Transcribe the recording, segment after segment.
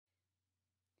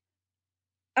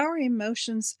Our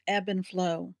emotions ebb and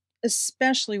flow,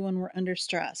 especially when we're under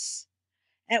stress.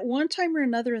 At one time or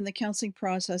another in the counseling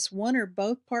process, one or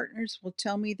both partners will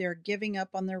tell me they're giving up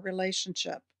on their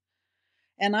relationship.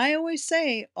 And I always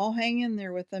say I'll hang in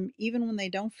there with them even when they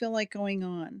don't feel like going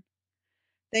on.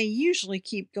 They usually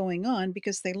keep going on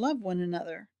because they love one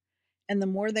another. And the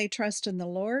more they trust in the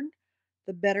Lord,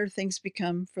 the better things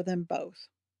become for them both.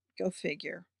 Go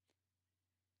figure.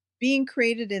 Being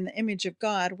created in the image of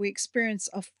God, we experience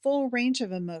a full range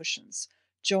of emotions.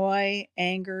 Joy,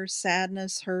 anger,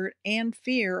 sadness, hurt, and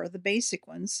fear are the basic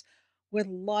ones, with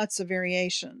lots of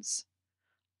variations.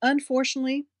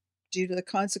 Unfortunately, due to the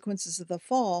consequences of the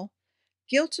fall,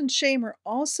 guilt and shame are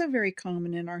also very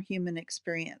common in our human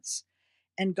experience.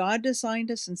 And God designed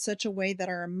us in such a way that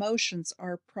our emotions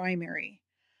are primary.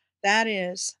 That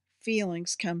is,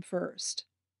 feelings come first.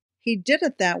 He did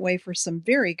it that way for some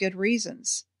very good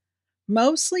reasons.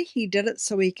 Mostly, he did it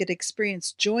so we could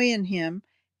experience joy in him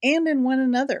and in one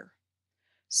another.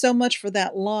 So much for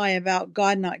that lie about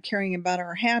God not caring about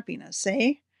our happiness,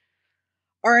 eh?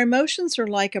 Our emotions are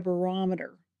like a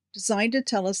barometer, designed to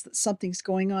tell us that something's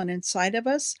going on inside of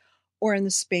us or in the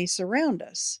space around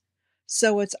us.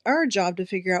 So it's our job to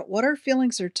figure out what our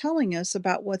feelings are telling us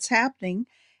about what's happening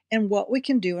and what we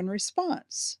can do in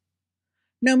response.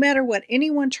 No matter what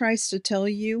anyone tries to tell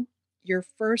you, your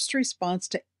first response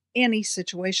to any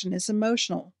situation is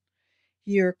emotional.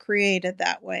 You're created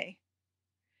that way.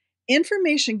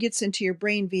 Information gets into your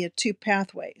brain via two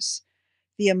pathways.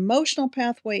 The emotional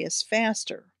pathway is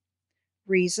faster,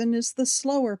 reason is the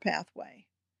slower pathway.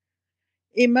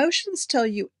 Emotions tell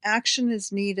you action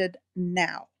is needed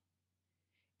now.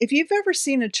 If you've ever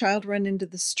seen a child run into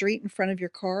the street in front of your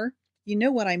car, you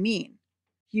know what I mean.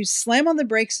 You slam on the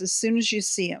brakes as soon as you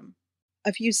see him.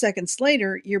 A few seconds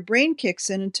later, your brain kicks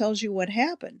in and tells you what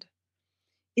happened.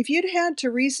 If you'd had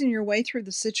to reason your way through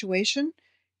the situation,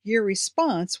 your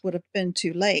response would have been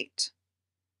too late.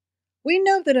 We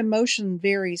know that emotion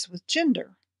varies with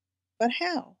gender, but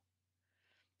how?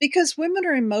 Because women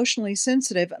are emotionally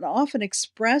sensitive and often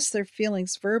express their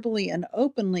feelings verbally and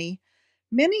openly,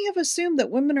 many have assumed that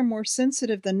women are more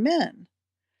sensitive than men.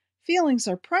 Feelings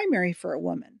are primary for a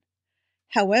woman.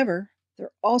 However,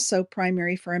 they're also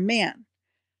primary for a man.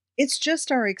 It's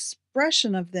just our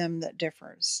expression of them that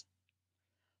differs.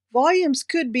 Volumes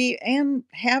could be and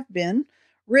have been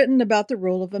written about the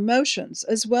role of emotions,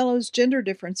 as well as gender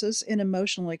differences in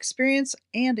emotional experience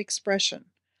and expression.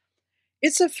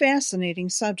 It's a fascinating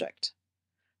subject,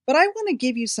 but I want to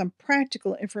give you some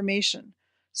practical information,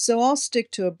 so I'll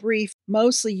stick to a brief,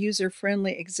 mostly user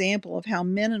friendly example of how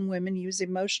men and women use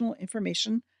emotional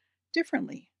information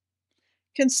differently.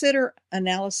 Consider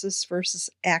analysis versus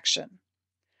action.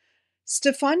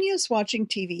 Stefania is watching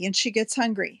TV and she gets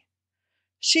hungry.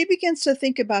 She begins to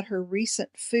think about her recent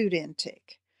food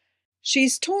intake.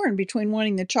 She's torn between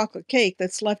wanting the chocolate cake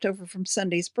that's left over from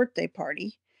Sunday's birthday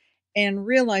party and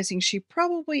realizing she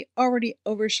probably already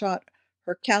overshot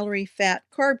her calorie, fat,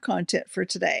 carb content for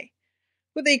today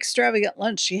with the extravagant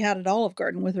lunch she had at Olive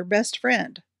Garden with her best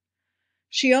friend.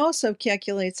 She also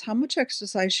calculates how much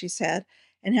exercise she's had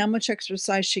and how much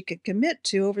exercise she could commit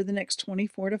to over the next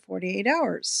 24 to 48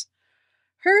 hours.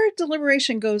 Her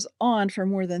deliberation goes on for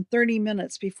more than 30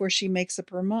 minutes before she makes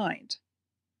up her mind.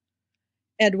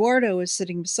 Eduardo is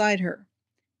sitting beside her.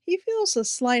 He feels a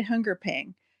slight hunger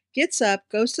pang, gets up,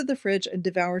 goes to the fridge, and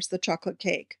devours the chocolate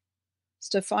cake.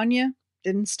 Stefania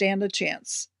didn't stand a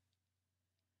chance.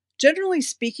 Generally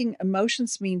speaking,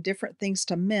 emotions mean different things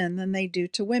to men than they do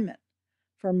to women.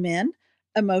 For men,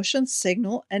 emotions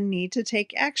signal a need to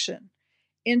take action.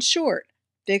 In short,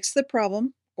 fix the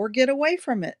problem or get away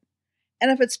from it. And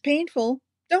if it's painful,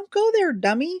 don't go there,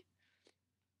 dummy.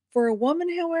 For a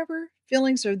woman, however,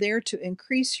 feelings are there to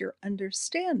increase your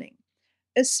understanding,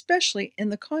 especially in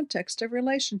the context of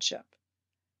relationship.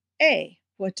 A,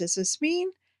 what does this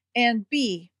mean? And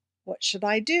B, what should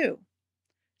I do?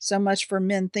 So much for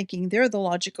men thinking they're the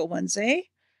logical ones, eh?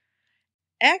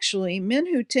 Actually,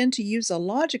 men who tend to use a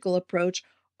logical approach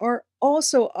are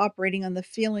also operating on the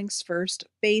feelings first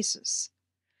basis.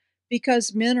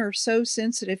 Because men are so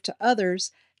sensitive to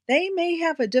others, they may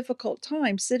have a difficult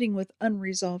time sitting with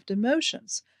unresolved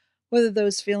emotions, whether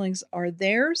those feelings are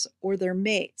theirs or their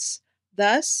mates'.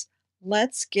 Thus,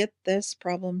 let's get this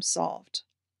problem solved.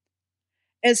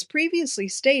 As previously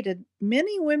stated,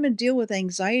 many women deal with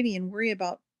anxiety and worry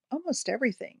about almost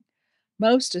everything,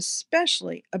 most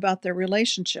especially about their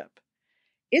relationship.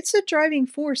 It's a driving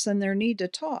force in their need to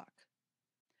talk.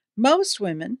 Most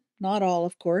women, not all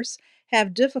of course,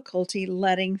 have difficulty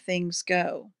letting things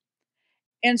go.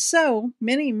 And so,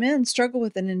 many men struggle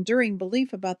with an enduring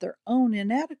belief about their own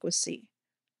inadequacy.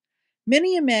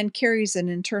 Many a man carries an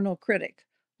internal critic,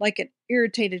 like an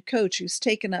irritated coach who's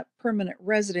taken up permanent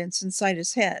residence inside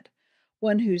his head,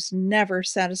 one who's never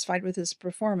satisfied with his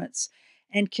performance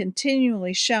and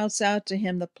continually shouts out to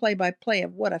him the play by play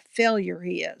of what a failure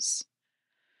he is.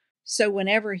 So,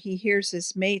 whenever he hears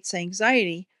his mate's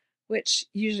anxiety, which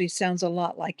usually sounds a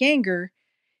lot like anger,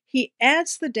 he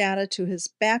adds the data to his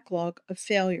backlog of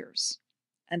failures.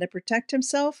 And to protect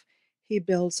himself, he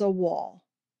builds a wall.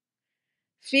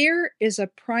 Fear is a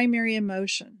primary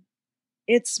emotion.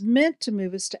 It's meant to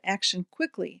move us to action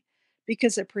quickly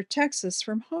because it protects us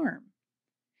from harm.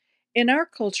 In our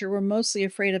culture, we're mostly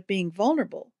afraid of being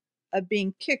vulnerable, of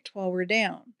being kicked while we're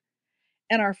down.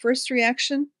 And our first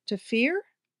reaction to fear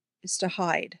is to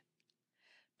hide.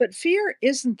 But fear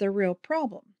isn't the real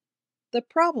problem. The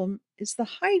problem is the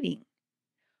hiding.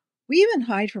 We even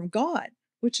hide from God,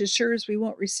 which assures we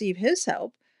won't receive His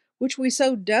help, which we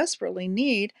so desperately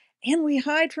need, and we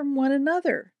hide from one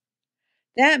another.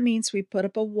 That means we put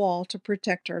up a wall to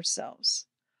protect ourselves.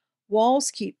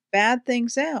 Walls keep bad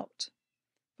things out,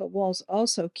 but walls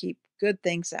also keep good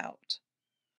things out.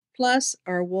 Plus,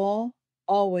 our wall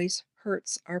always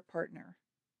hurts our partner.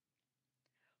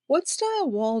 What style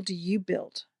wall do you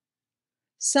build?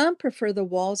 Some prefer the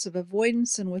walls of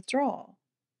avoidance and withdrawal.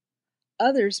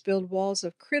 Others build walls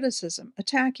of criticism,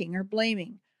 attacking, or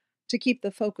blaming to keep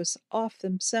the focus off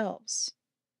themselves.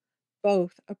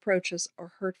 Both approaches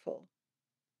are hurtful.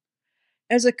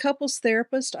 As a couples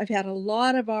therapist, I've had a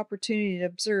lot of opportunity to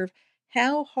observe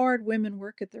how hard women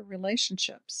work at their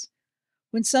relationships.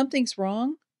 When something's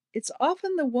wrong, it's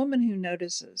often the woman who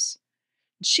notices.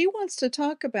 She wants to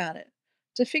talk about it,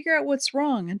 to figure out what's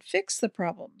wrong and fix the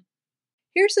problem.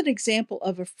 Here's an example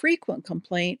of a frequent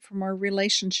complaint from our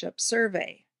relationship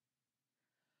survey.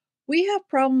 We have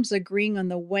problems agreeing on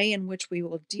the way in which we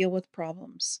will deal with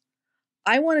problems.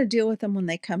 I want to deal with them when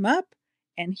they come up,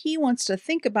 and he wants to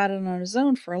think about it on his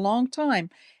own for a long time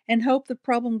and hope the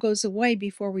problem goes away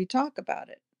before we talk about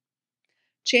it.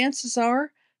 Chances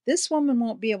are, this woman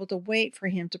won't be able to wait for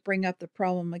him to bring up the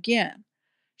problem again.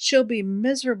 She'll be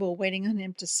miserable waiting on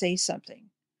him to say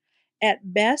something.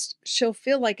 At best, she'll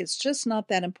feel like it's just not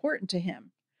that important to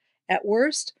him. At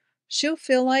worst, she'll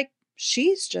feel like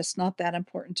she's just not that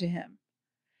important to him.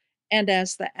 And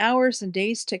as the hours and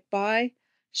days tick by,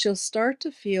 she'll start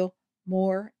to feel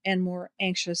more and more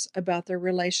anxious about their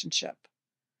relationship.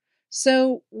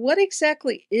 So, what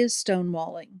exactly is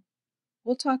stonewalling?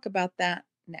 We'll talk about that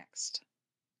next.